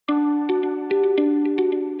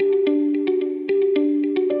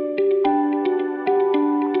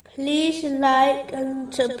like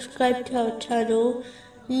and subscribe to our channel.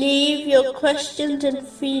 Leave your questions and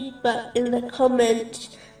feedback in the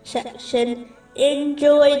comments section.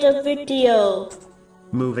 Enjoy the video.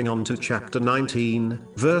 Moving on to chapter 19,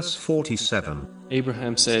 verse 47.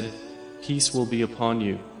 Abraham said, "Peace will be upon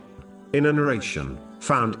you." In a narration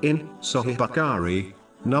found in Sahih Bukhari,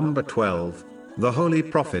 number 12, the Holy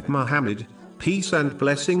Prophet Muhammad, peace and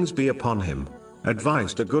blessings be upon him,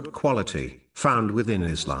 advised a good quality found within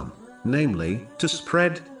Islam, namely, to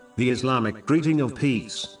spread the Islamic greeting of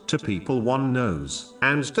peace to people one knows,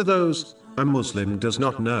 and to those a Muslim does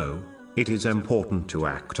not know. It is important to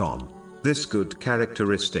act on this good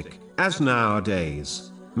characteristic, as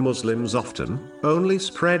nowadays Muslims often only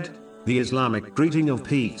spread the Islamic greeting of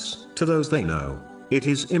peace to those they know. It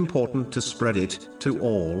is important to spread it to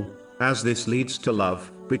all, as this leads to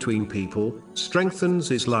love between people,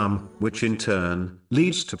 strengthens Islam, which in turn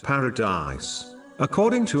leads to paradise.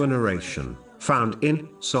 According to a narration found in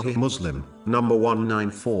Sahih Muslim, number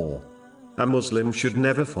 194, a Muslim should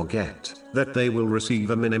never forget that they will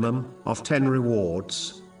receive a minimum of 10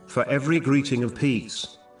 rewards for every greeting of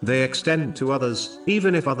peace they extend to others,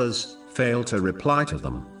 even if others fail to reply to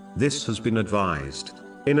them. This has been advised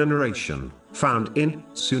in a narration found in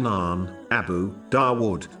Sunan Abu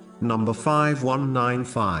Dawood, number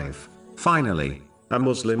 5195. Finally, a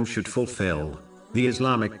Muslim should fulfill the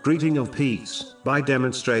Islamic greeting of peace by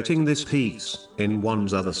demonstrating this peace in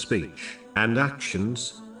one's other speech and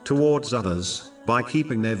actions towards others, by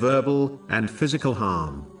keeping their verbal and physical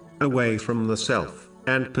harm away from the self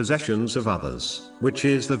and possessions of others, which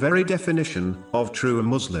is the very definition of true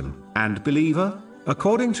Muslim and believer,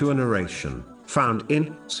 according to a narration found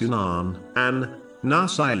in Sunan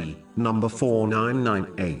an-Nasa'i, number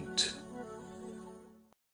 4998.